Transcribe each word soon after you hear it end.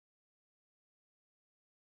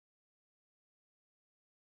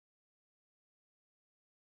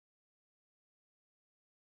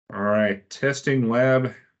All right, testing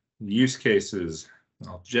lab use cases.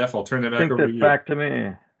 Jeff, I'll turn that back over to you. Back to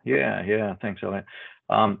me. Yeah. Thanks, Elliot.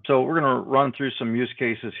 So we're going to run through some use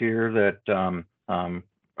cases here that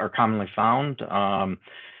are commonly found.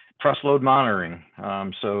 Press load monitoring.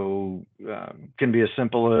 So can be as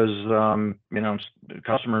simple as the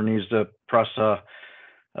customer needs to press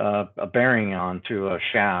a bearing onto a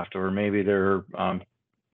shaft, or maybe they're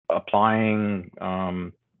applying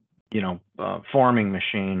forming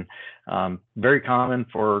machine. Very common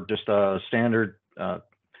for just a standard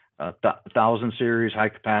 1000 series high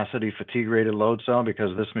capacity fatigue rated load cell,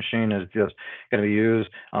 because this machine is just going to be used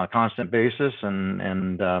on a constant basis,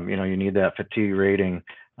 and you need that fatigue rating.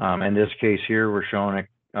 In this case here, we're showing it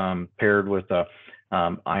paired with a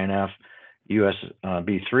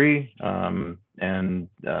INF-USB3 and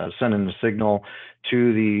sending the signal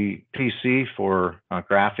to the PC for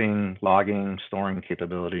graphing, logging, storing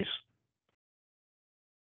capabilities.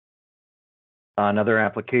 Another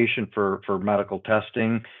application for medical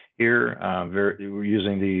testing here, we're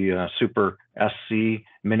using the Super SC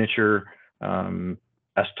miniature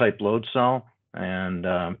S-type load cell, and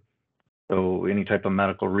so any type of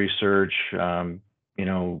medical research, linear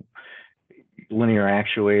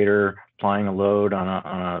actuator, applying a load on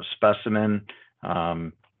a specimen,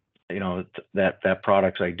 that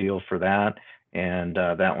product's ideal for that. And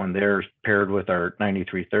that one there is paired with our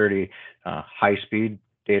 9330 high-speed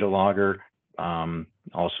data logger,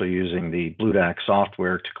 also using the BlueDAC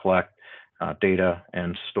software to collect data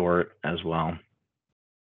and store it as well.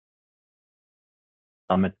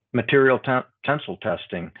 Material tensile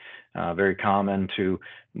testing, very common to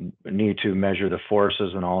need to measure the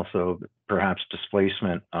forces and also perhaps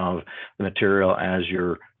displacement of the material as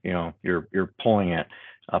you're pulling it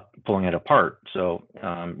apart. So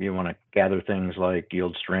you want to gather things like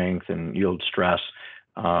yield strength and yield stress.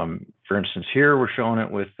 For instance, here we're showing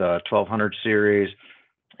it with 1200 series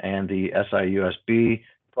and the SI-USB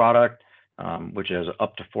product, which has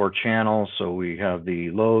up to 4 channels. So we have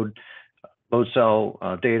the load cell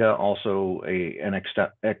data, also an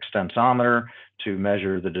extensometer to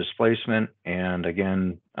measure the displacement, and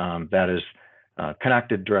again, that is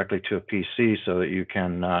connected directly to a PC so that you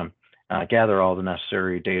can gather all the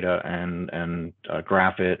necessary data and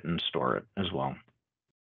graph it and store it as well.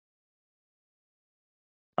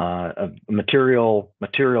 A material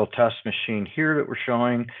test machine here that we're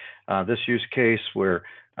showing this use case, where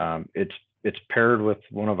it's paired with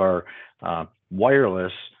one of our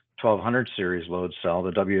wireless 1200 series load cell,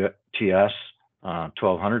 the WTS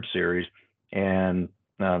 1200 series. And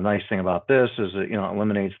the nice thing about this is that it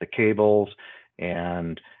eliminates the cables,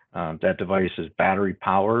 and that device is battery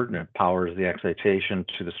powered, and it powers the excitation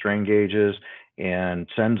to the strain gauges and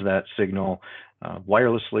sends that signal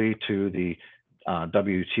wirelessly to the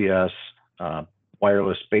WTS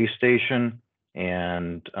wireless base station,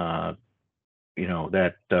 and that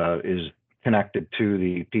is connected to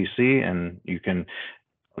the PC, and you can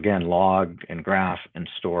again log and graph and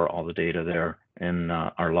store all the data there in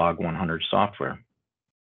our log 100 software.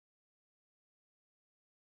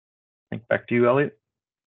 I think back to you, Elliot.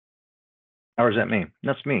 Or is that me?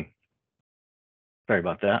 That's me. Sorry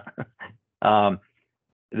about that.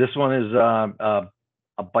 This one is a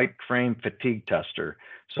bike frame fatigue tester.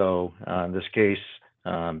 So in this case, they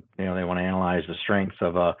want to analyze the strength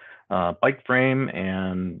of a bike frame,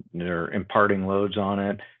 and they're imparting loads on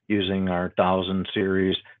it using our 1000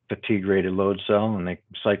 series fatigue rated load cell, and they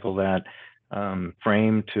cycle that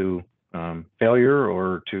frame to failure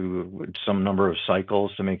or to some number of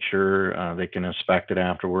cycles to make sure they can inspect it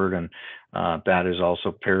afterward. And that is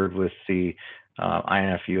also paired with the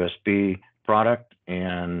INF-USB product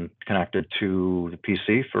and connected to the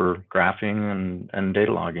PC for graphing and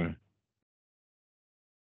data logging.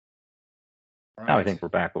 Right. Now I think we're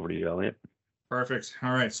back over to you, Elliot. Perfect.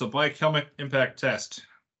 All right, so bike helmet impact test.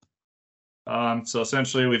 So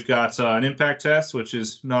essentially we've got an impact test, which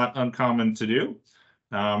is not uncommon to do.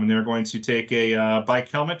 And they're going to take a bike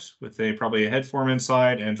helmet with probably a head form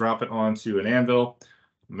inside and drop it onto an anvil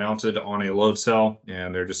mounted on a load cell,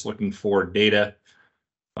 and they're just looking for data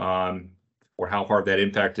for how hard that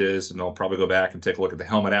impact is, and they'll probably go back and take a look at the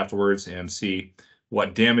helmet afterwards and see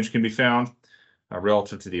what damage can be found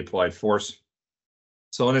relative to the applied force.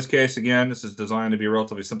 So in this case, again, this is designed to be a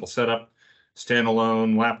relatively simple setup.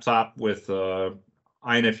 Standalone laptop with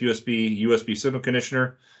INF-USB signal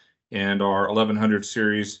conditioner and our 1100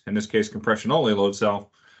 series, in this case, compression only load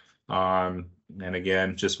cell. And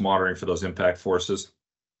again, just monitoring for those impact forces.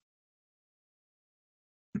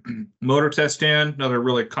 Motor test stand, another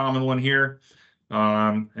really common one here.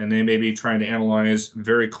 And they may be trying to analyze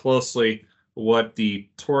very closely what the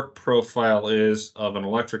torque profile is of an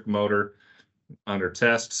electric motor under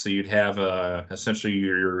test. So you'd have essentially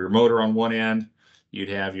your motor on one end, you'd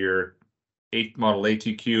have your model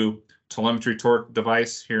ATQ telemetry torque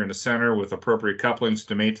device here in the center with appropriate couplings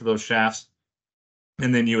to mate to those shafts.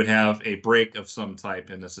 And then you would have a brake of some type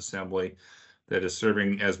in this assembly that is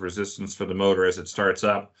serving as resistance for the motor as it starts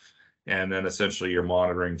up. And then essentially you're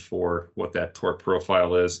monitoring for what that torque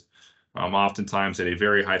profile is, oftentimes at a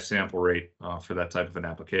very high sample rate for that type of an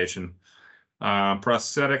application.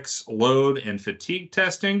 Prosthetics load and fatigue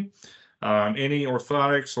testing. Any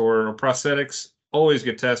orthotics or prosthetics always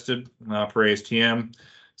get tested per ASTM.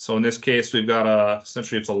 So in this case, we've got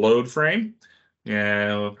essentially it's a load frame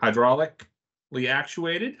and hydraulically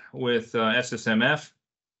actuated with SSMF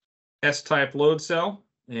S-type load cell.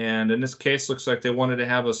 And in this case, looks like they wanted to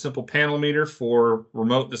have a simple panel meter for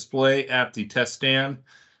remote display at the test stand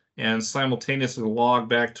and simultaneously log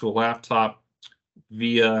back to a laptop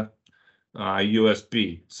via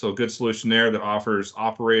USB. So good solution there that offers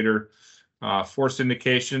operator force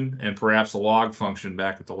indication and perhaps a log function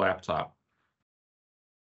back at the laptop.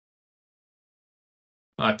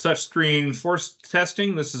 Touchscreen force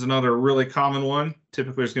testing. This is another really common one.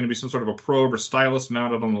 Typically, there's going to be some sort of a probe or stylus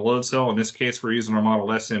mounted on the load cell. In this case, we're using our model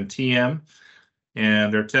SMTM,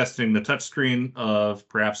 and they're testing the touchscreen of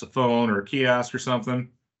perhaps a phone or a kiosk or something.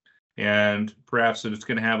 And perhaps it's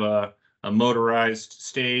going to have a motorized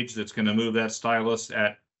stage that's going to move that stylus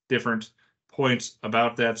at different points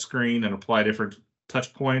about that screen and apply different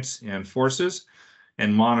touch points and forces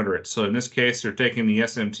and monitor it. So in this case, they're taking the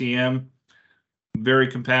SMTM,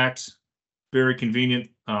 very compact, very convenient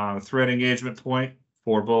thread engagement point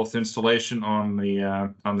for both installation on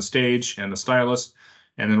the stage and the stylus.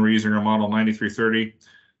 And then we're using our model 9330.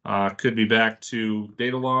 Could be back to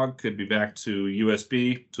data log, could be back to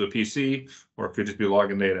USB to a PC, or it could just be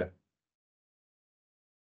logging data.